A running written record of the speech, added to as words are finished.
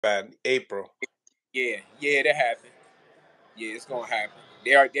bad. April. Yeah, that happened. Yeah, it's gonna happen.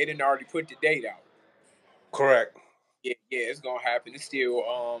 They didn't already put the date out. Correct. Yeah, it's gonna happen. It's still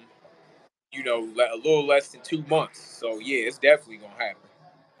a little less than 2 months. So yeah, it's definitely gonna happen.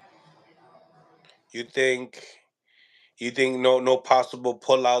 You think no possible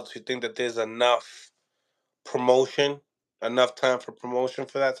pullouts? You think that there's promotion, enough time for promotion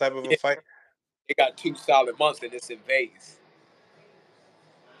for that type of a Yeah, fight? they got 2 solid months, and it's in Vegas.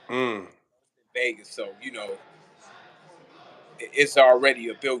 Mm. Vegas, so it's already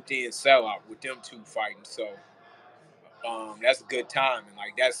a built-in sellout with them two fighting. So that's a good time, and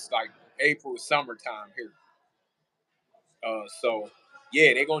like that's like April summertime here. So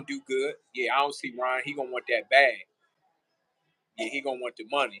yeah, they gonna do good. Yeah, I don't see Ryan. He gonna want that bag. Yeah, he gonna want the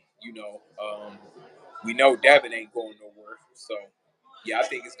money. We know Devin ain't going nowhere. So yeah, I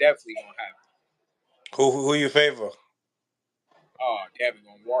think it's definitely gonna happen. Who you favor? Oh, Devin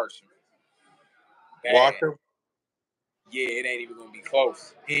gonna wash him bad. Walker. Yeah, it ain't even gonna be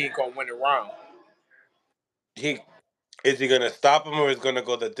close. He ain't gonna win the round. He Is he gonna stop him or is he gonna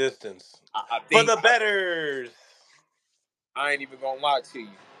go the distance I for think the betters? I ain't even gonna lie to you.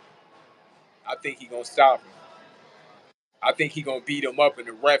 I think he gonna stop him. I think he gonna beat him up, and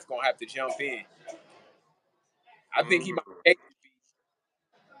the ref gonna have to jump in. I think he Mm. might take the beat,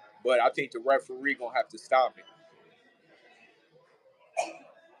 but I think the referee gonna have to stop it.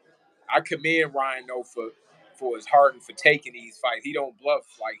 I commend Ryan though for his heart and for taking these fights. He don't bluff.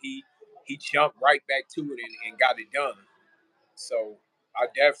 Like he jumped right back to it and got it done. So I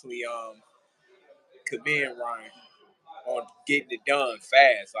definitely commend Ryan on getting it done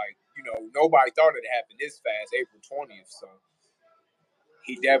fast. Like nobody thought it happened this fast, April 20th. So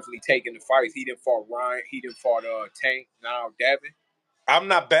he definitely taking the fights. He didn't fought Ryan. He didn't fought Tank. Now Devin. I'm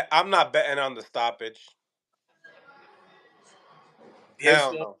not betting on the stoppage. This Hell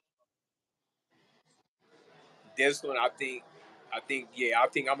one, no. I think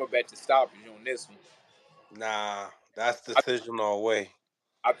I'm gonna bet the stoppage on this one. Nah, that's I, decisional way.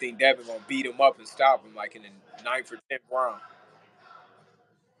 I think Devin gonna beat him up and stop him like in the ninth or 10th round.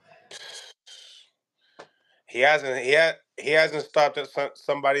 He hasn't stopped at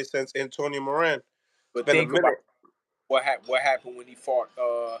somebody since Antonio Moran. It's But been a think about minute. what happened when he fought.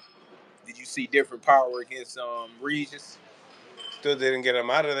 Did you see different power against Regis? Still didn't get him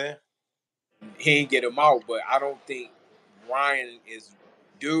out of there. He didn't get him out, but I don't think Ryan is.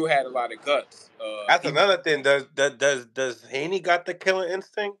 Dude had a lot of guts. That's another thing. Does Haney got the killer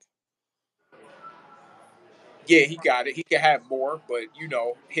instinct? Yeah, he got it. He can have more, but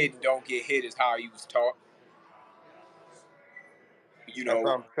hit and don't get hit is how he was taught. You That's what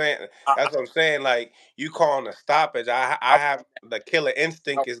know, I'm saying. I, That's what I'm saying. Like you calling a stoppage. I I, have the killer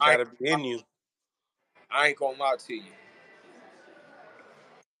instinct has got to be in you. I ain't gonna lie to you.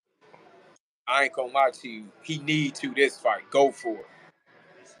 I ain't gonna lie to you. He need to this fight. Go for it.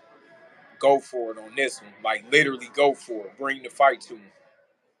 Go for it on this one. Like literally go for it. Bring the fight to him.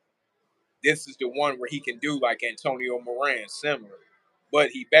 This is the one where he can do like Antonio Moran, similar. But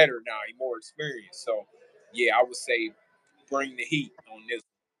he better now. He more experienced. So yeah, I would say bring the heat on this.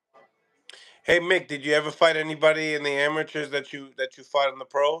 Hey Mick, did you ever fight anybody in the amateurs that you fought in the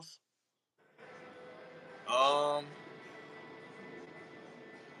pros? Um,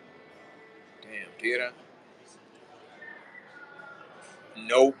 damn, did I?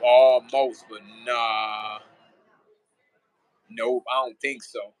 Nope, almost, but nah, nope. I don't think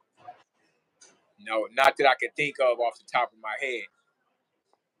so. No, not that I can think of off the top of my head.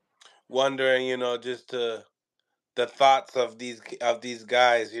 Wondering, just the thoughts of these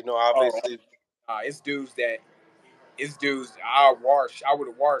guys. Oh, Obviously. it's dudes. I would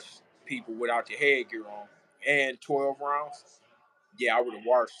have washed people without the headgear on, and 12 rounds. Yeah, I would have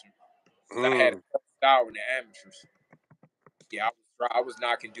washed them because I had Mm. a style in the amateurs. Yeah, I was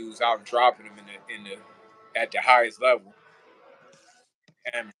knocking dudes out and dropping them in the at the highest level.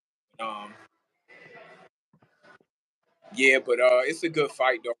 And, um, yeah, but it's a good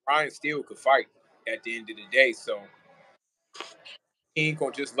fight though. Ryan still could fight at the end of the day, so he ain't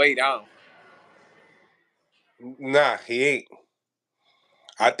gonna just lay down. Nah, he ain't.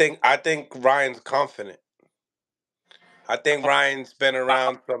 I think Ryan's confident. I think Ryan's been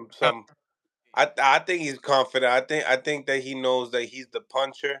around some. I think he's confident. I think that he knows that he's the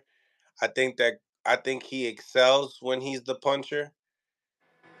puncher. I think he excels when he's the puncher,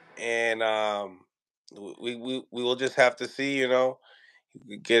 and we will just have to see.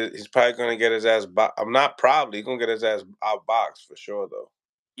 He's probably gonna get his ass. I'm not probably he's gonna get his ass out boxed for sure though.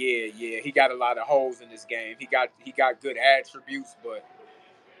 Yeah, he got a lot of holes in this game. He got good attributes, but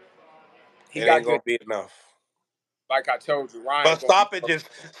he It got ain't good. gonna be enough. like I told you, Ryan But gonna be.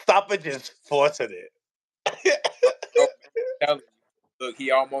 stoppages forcing it. No, man, I'm telling you. Look,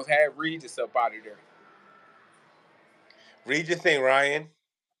 he almost had Regis up out of there. Regis ain't Ryan.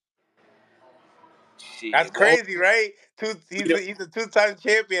 That's Shit. Well, crazy, right? we don't, He's a 2-time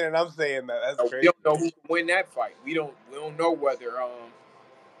champion, and I'm saying that. That's we crazy. don't know who can win that fight. We don't know whether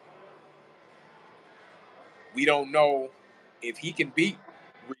we don't know if he can beat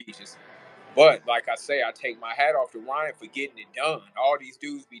Regis. But like I say, I take my hat off to Ryan for getting it done. All these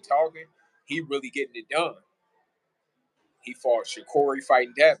dudes be talking, he really getting it done. He fought Shakori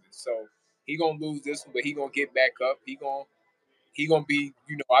fighting Devin, so he gonna lose this one, but he gonna get back up. He gonna be,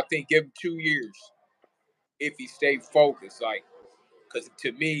 I think give him 2 years if he stay focused. Like, cause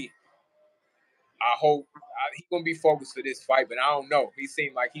to me, I hope he gonna be focused for this fight, but I don't know. He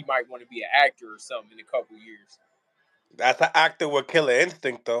seemed like he might want to be an actor or something in a couple years. That's an actor with killer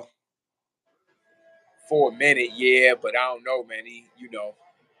instinct, though. For a minute, yeah, but I don't know, man.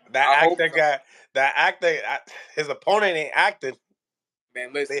 That I hope actor so. got that actor. His opponent ain't acting.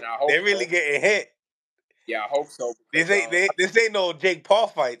 Man, listen, I They hope really so. getting hit. Yeah, I hope so This because ain't this ain't no Jake Paul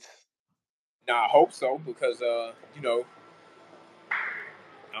fights. I hope so because I'm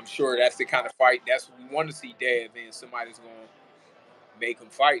sure that's the kind of fight that's what we want to see Dev in. Somebody's gonna make him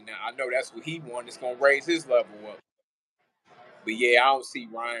fight. Now I know that's what he wants. It's gonna raise his level up. But yeah, I don't see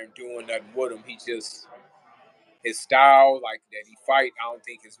Ryan doing nothing with him. He just his style, like that he fight, I don't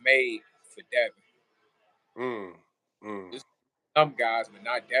think is made for Devin. Mm, mm. Just some guys, but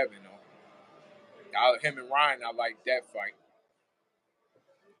not Devin. Him and Ryan, I like that fight.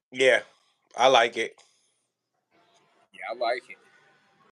 Yeah, I like it. Yeah, I like it.